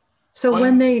 So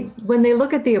when they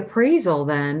look at the appraisal,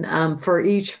 then for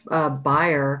each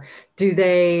buyer,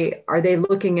 are they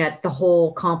looking at the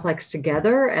whole complex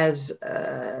together as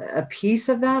a piece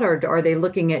of that, or are they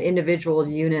looking at individual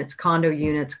units, condo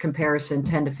units comparison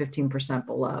 10 to 15%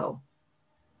 below?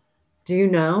 Do you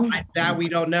know? That we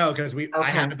don't know, because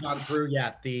I haven't gone through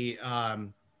yet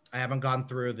I haven't gone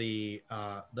through the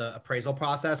appraisal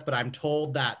process, but I'm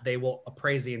told that they will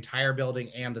appraise the entire building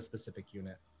and the specific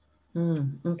unit.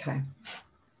 Okay.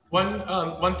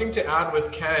 One thing to add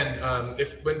with Ken,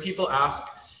 when people ask,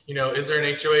 is there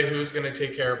an HOA, who's going to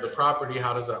take care of the property?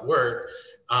 How does that work?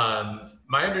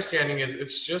 My understanding is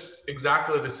it's just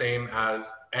exactly the same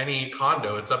as any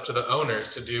condo. It's up to the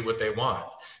owners to do what they want.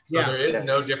 So there is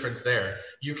no difference there.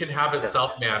 You can have it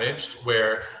self-managed,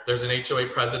 where there's an HOA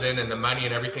president and the money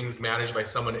and everything's managed by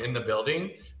someone in the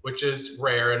building, which is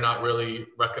rare and not really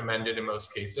recommended in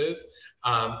most cases.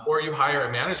 Or you hire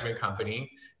a management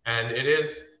company and it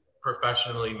is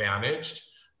professionally managed.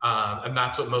 And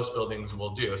that's what most buildings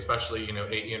will do, especially,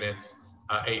 8 units,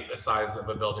 8 the size of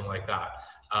a building like that.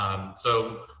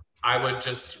 So I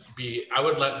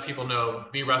would let people know,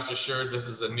 be rest assured, this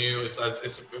is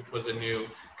it was a new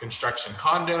construction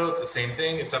condo. It's the same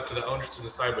thing. It's up to the owners to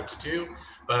decide what to do.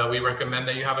 But we recommend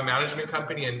that you have a management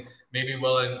company, and maybe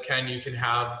Will and Ken, you can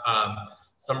have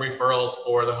some referrals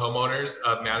for the homeowners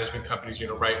of management companies,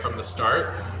 right from the start,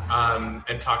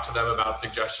 and talk to them about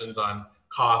suggestions on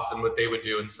costs and what they would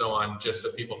do and so on, just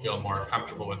so people feel more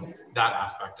comfortable with that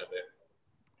aspect of it.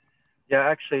 Yeah,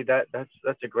 actually,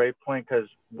 that's a great point, because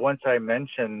once I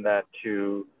mention that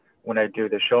when I do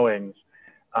the showings,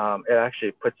 it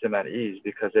actually puts them at ease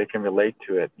because they can relate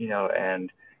to it,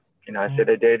 and I say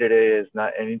the day-to-day is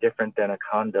not any different than a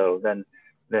condo than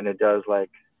it does,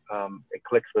 like it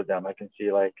clicks with them. I can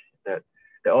see like that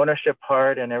the ownership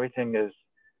part and everything is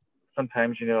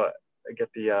sometimes, I get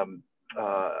the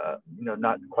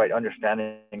not quite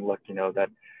understanding look, that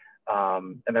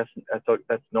and that's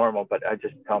normal, but I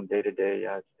just tell them day to day,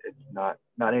 it's not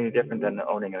any different than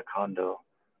owning a condo.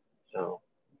 So.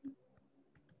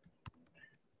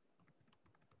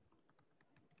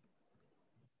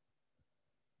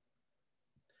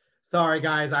 Sorry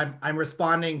guys, I'm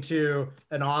responding to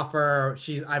an offer.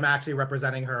 I'm actually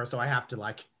representing her, so I have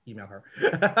to email her.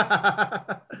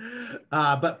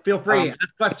 But feel free,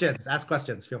 ask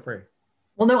questions, feel free.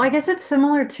 Well, no, I guess it's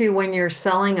similar to when you're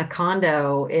selling a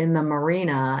condo in the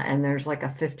marina and there's like a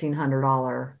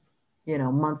 $1,500,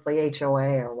 monthly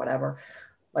HOA or whatever,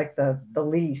 like the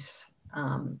lease,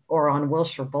 or on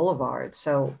Wilshire Boulevard.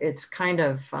 So it's kind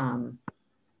of, I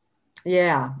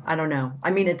don't know. I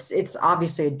mean, it's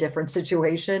obviously a different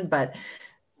situation, but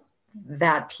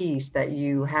that piece that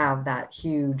you have, that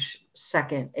huge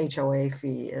second HOA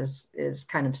fee is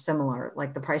kind of similar.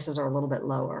 Like the prices are a little bit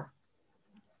lower.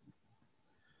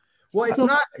 Well, it's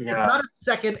not a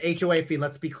second HOA fee.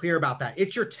 Let's be clear about that.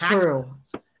 It's your tax. True.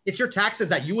 It's your taxes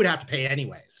that you would have to pay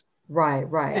anyways. Right.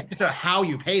 It's just how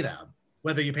you pay them,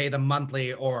 whether you pay them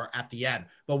monthly or at the end.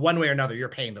 But one way or another, you're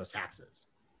paying those taxes.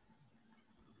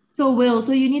 So Will,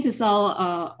 so you need to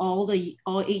sell all 8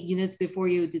 units before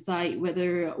you decide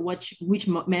which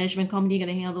management company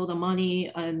going to handle the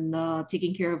money and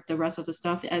taking care of the rest of the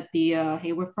stuff at the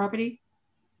Hayworth property?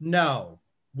 No,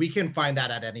 we can find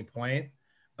that at any point.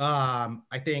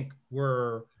 I think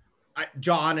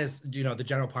John is, the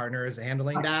general partner is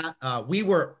handling that. We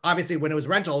were, obviously when it was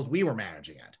rentals, we were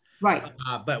managing it. Right.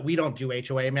 But we don't do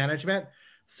HOA management.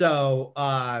 So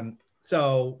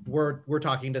so we're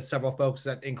talking to several folks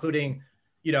that, including,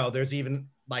 you know, there's even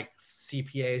like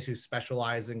CPAs who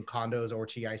specialize in condos or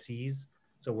TICs.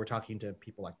 So we're talking to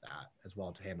people like that as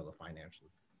well to handle the financials.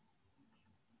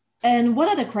 And what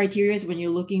are the criteria when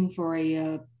you're looking for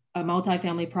a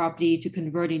multifamily property to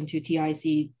convert into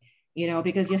TIC? You know,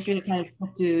 because yesterday I kind of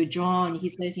spoke to John. He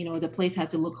says, you know, the place has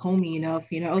to look homey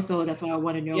enough. You know, so that's why I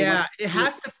want to know. Yeah, it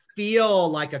has to feel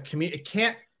like a community. It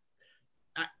can't.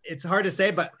 It's hard to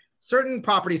say, but certain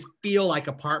properties feel like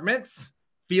apartments,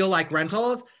 feel like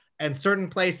rentals, and certain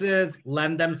places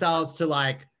lend themselves to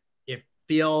like, it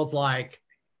feels like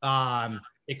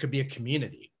it could be a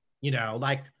community, you know,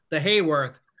 like the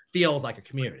Hayworth feels like a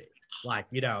community. Like,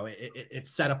 you know,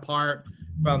 it's set apart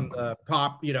from the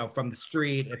you know, from the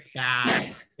street. It's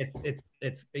bad.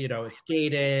 It's you know, it's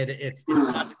gated. It's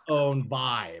got its own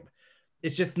vibe.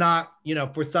 It's just not, you know,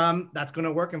 for some that's going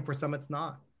to work and for some it's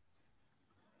not.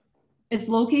 Is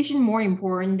location more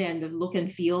important than the look and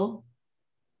feel?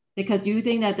 Because do you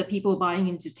think that the people buying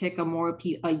into tech are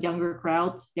a younger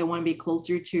crowd? They want to be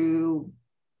closer to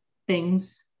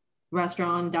things,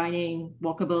 restaurant, dining,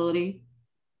 walkability?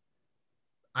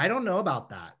 I don't know about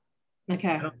that. Okay.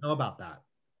 I don't know about that.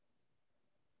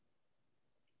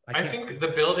 I think the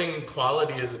building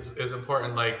quality is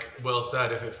important. Like Will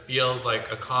said, if it feels like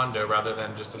a condo rather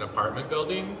than just an apartment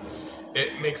building,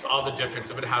 it makes all the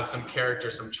difference if it has some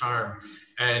character, some charm.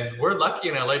 And we're lucky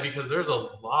in LA because there's a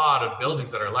lot of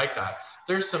buildings that are like that.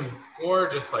 There's some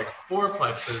gorgeous like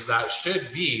fourplexes that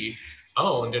should be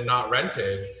owned and not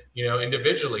rented, you know,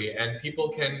 individually. And people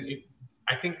can,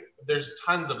 I think there's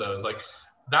tons of those. Like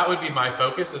that would be my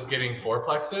focus, is getting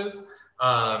fourplexes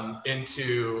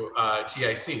into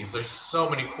TICs. There's so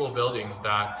many cool buildings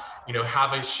that, you know,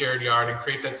 have a shared yard and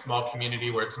create that small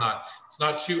community where it's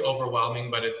not too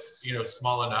overwhelming, but it's, you know,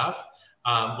 small enough.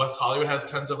 West Hollywood has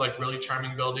tons of like really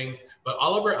charming buildings, but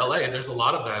all over LA, there's a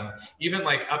lot of them, even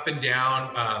like up and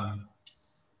down,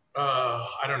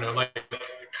 I don't know, like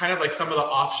kind of like some of the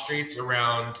off streets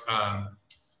around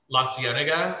La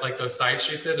Cienega, like those side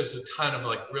streets there's a ton of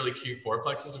like really cute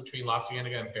fourplexes between La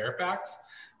Cienega and Fairfax.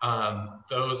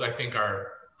 Those I think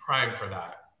are prime for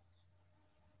that.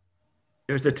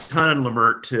 There's a ton in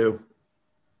Lemert too.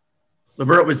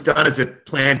 Lemert was done as a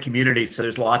planned community, so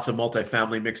there's lots of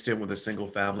multifamily mixed in with the single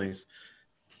families.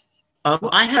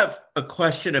 I have a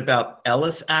question about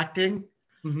Ellis acting.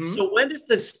 Mm-hmm. So when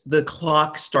does the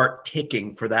clock start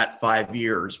ticking for that 5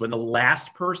 years? When the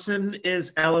last person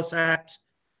is Ellis Act?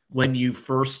 When you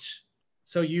first?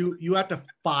 So you have to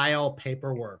file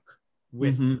paperwork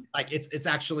with like it's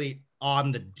actually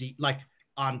on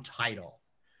on title.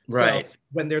 Right. So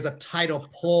when there's a title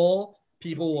pull,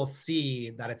 people will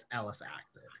see that it's Ellis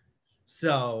acted.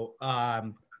 So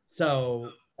I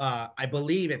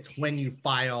believe it's when you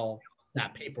file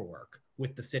that paperwork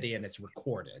with the city and it's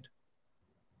recorded.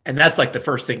 And that's like the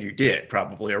first thing you did,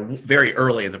 probably, or very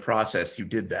early in the process you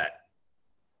did that.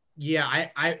 Yeah,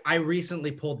 I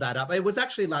recently pulled that up. It was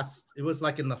actually it was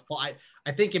like in the fall.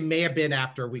 I think it may have been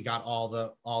after we got all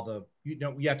the you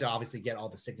know, we have to obviously get all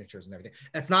the signatures and everything.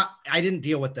 That's not, I didn't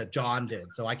deal with that John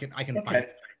did, so I can okay. find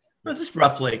it. Well, just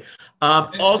roughly.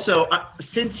 Also,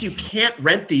 since you can't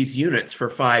rent these units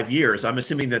for 5 years, I'm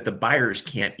assuming that the buyers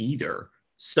can't either.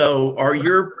 So are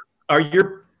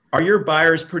your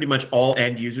buyers pretty much all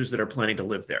end users that are planning to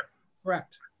live there?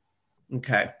 Correct.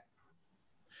 Okay.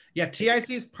 Yeah, TIC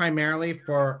is primarily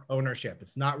for ownership.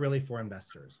 It's not really for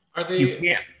investors. Are they? You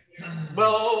can't.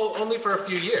 Well, only for a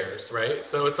few years, right?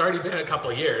 So it's already been a couple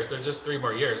of years. There's just 3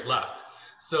 more years left.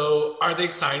 So are they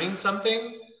signing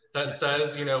something that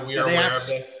says, you know, we are aware of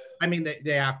this? I mean,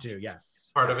 they have to,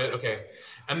 yes. Part of it, okay.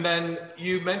 And then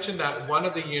you mentioned that one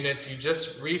of the units, you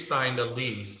just re-signed a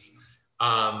lease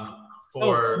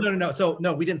for... No. So,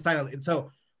 no, we didn't sign a lease.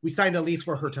 So we signed a lease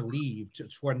for her to leave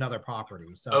for another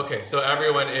property. So okay, so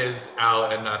everyone is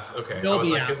out and that's okay. I was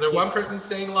like, is there one person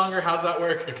staying longer? How's that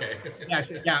work? Okay.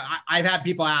 Yeah. I've had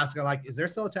people ask, like, is there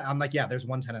still a tenant? I'm like, yeah, there's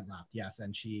one tenant left. Yes,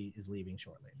 and she is leaving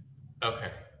shortly.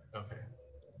 Okay.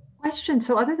 Question.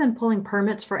 So other than pulling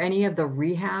permits for any of the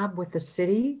rehab with the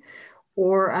city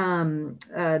or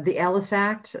the Ellis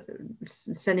Act,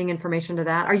 sending information to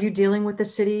that, are you dealing with the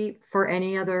city for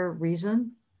any other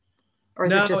reason? Or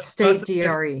is it just state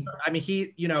DRE? I mean,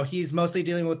 he's mostly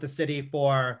dealing with the city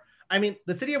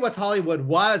the city of West Hollywood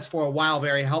was for a while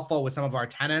very helpful with some of our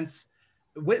tenants.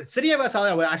 City of West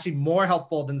Hollywood was actually more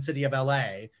helpful than City of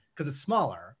LA because it's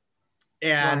smaller.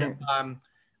 And right.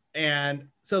 And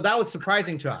so that was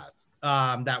surprising to us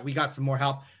that we got some more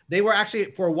help. They were actually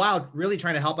for a while really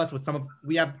trying to help us with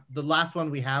the last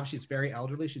one we have. She's very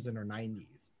elderly. She's in her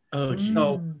 90s. Oh, geez.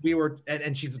 So we were,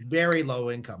 and she's very low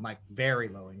income, like very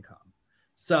low income.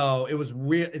 So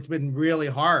it's been really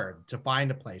hard to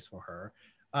find a place for her.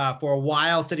 For a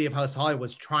while, City of West Hollywood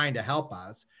was trying to help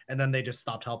us, and then they just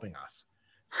stopped helping us.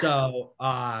 So,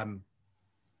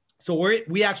 so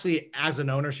we actually, as an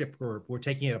ownership group, we're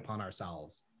taking it upon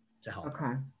ourselves to help.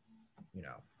 Okay. You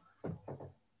know.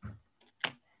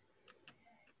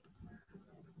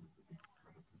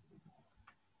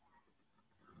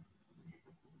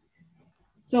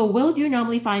 So Will, do you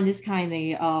normally find this kind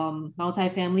of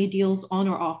multifamily deals on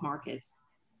or off markets?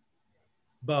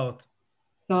 Both.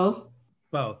 Both?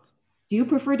 Both. Do you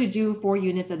prefer to do 4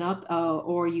 units and up,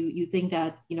 or you think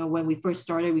that, you know, when we first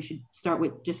started, we should start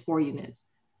with just 4 units?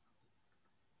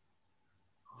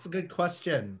 That's a good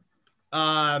question.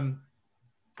 At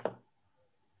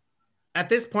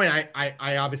this point,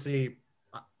 I obviously,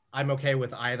 I'm okay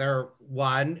with either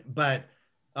one, but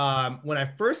when I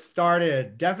first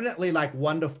started, definitely like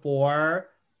 1 to 4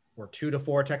 or 2 to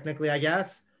 4, technically, I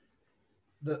guess.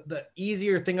 The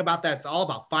easier thing about that, it's all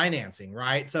about financing,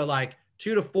 right? So like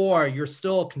 2 to 4, you're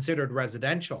still considered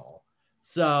residential.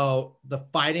 So the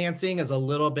financing is a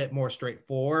little bit more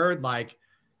straightforward. Like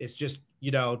it's just, you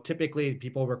know, typically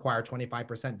people require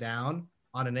 25% down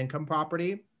on an income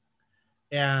property.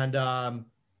 And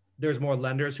there's more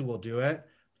lenders who will do it.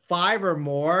 5 or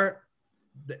more,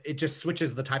 it just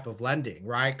switches the type of lending,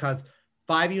 right? Because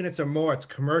 5 units or more, it's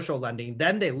commercial lending.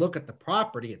 Then they look at the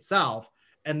property itself,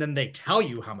 and then they tell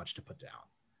you how much to put down.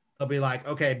 They'll be like,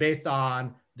 okay, based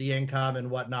on the income and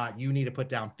whatnot, you need to put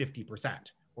down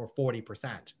 50% or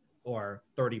 40% or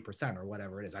 30% or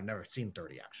whatever it is. I've never seen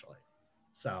 30 actually.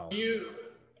 So do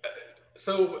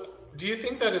you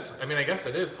think that it's, I mean, I guess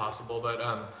it is possible, but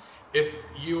if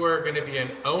you are going to be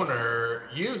an owner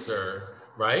user,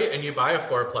 right, and you buy a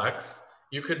fourplex,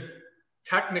 you could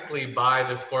technically buy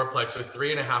this fourplex with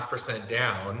 3.5%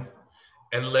 down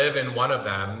and live in one of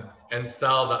them and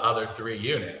sell the other 3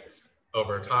 units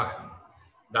over time.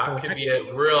 That could be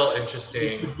a real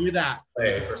interesting do that.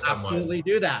 play for someone. Absolutely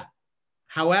do that.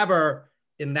 However,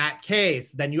 in that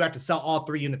case, then you have to sell all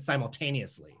 3 units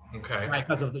simultaneously. Okay. Right,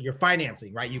 because of your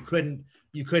financing, right? You couldn't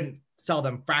sell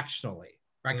them fractionally,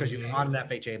 right? Because you're on an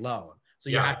FHA loan, so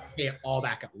you have to pay it all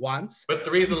back at once. But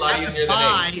 3 is a lot easier than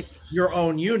 8. Buy your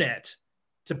own unit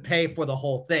to pay for the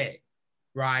whole thing,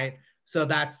 right? So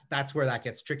that's where that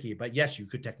gets tricky. But yes, you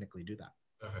could technically do that.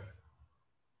 Okay.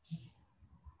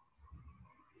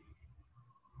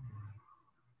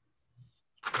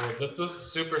 Well, this was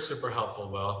super, super helpful,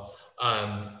 Will.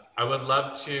 I would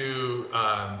love to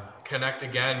connect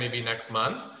again maybe next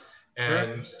month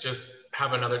and just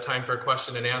have another time for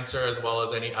question and answer, as well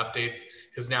as any updates,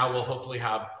 because now we'll hopefully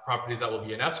have properties that will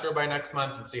be in escrow by next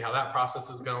month and see how that process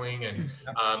is going, and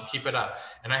keep it up.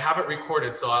 And I have it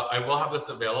recorded, so I will have this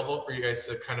available for you guys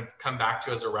to kind of come back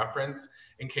to as a reference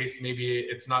in case maybe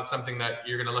it's not something that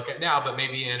you're going to look at now, but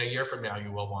maybe in a year from now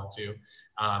you will want to.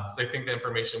 So I think the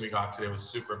information we got today was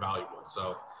super valuable.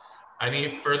 So any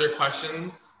further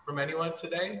questions from anyone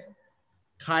today?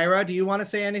 Kyra, do you want to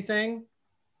say anything?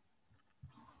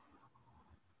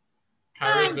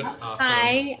 Kyra's been awesome.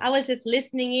 Hi, I was just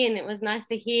listening in. It was nice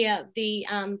to hear the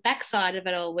backside of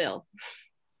it all, Will.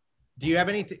 Do you have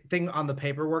anything on the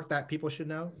paperwork that people should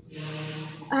know?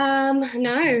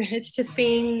 No, it's just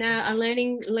been a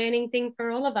learning thing for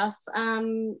all of us.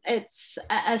 It's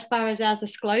as far as our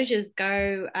disclosures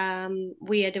go,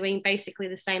 we are doing basically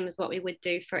the same as what we would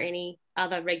do for any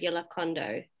other regular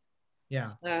condo. Yeah.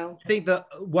 So I think the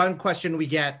one question we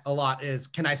get a lot is,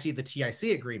 can I see the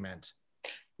TIC agreement?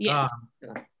 yes.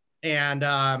 And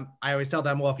I always tell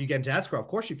them, well, if you get into escrow, of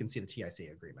course you can see the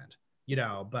TIC agreement, you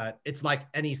know, but it's like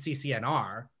any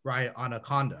CCNR, right, on a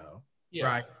condo,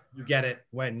 right? You get it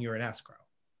when you're in escrow.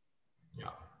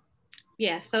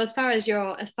 Yeah. So as far as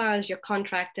your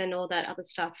contract and all that other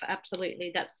stuff,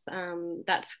 absolutely, that's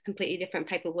completely different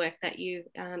paperwork that you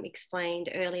explained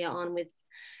earlier on, with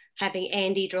having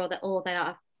Andy draw all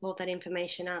that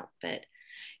information up. But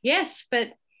yes, but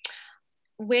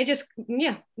we're just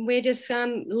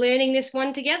learning this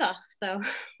one together. So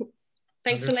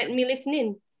thanks for letting me listen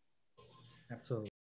in. Absolutely.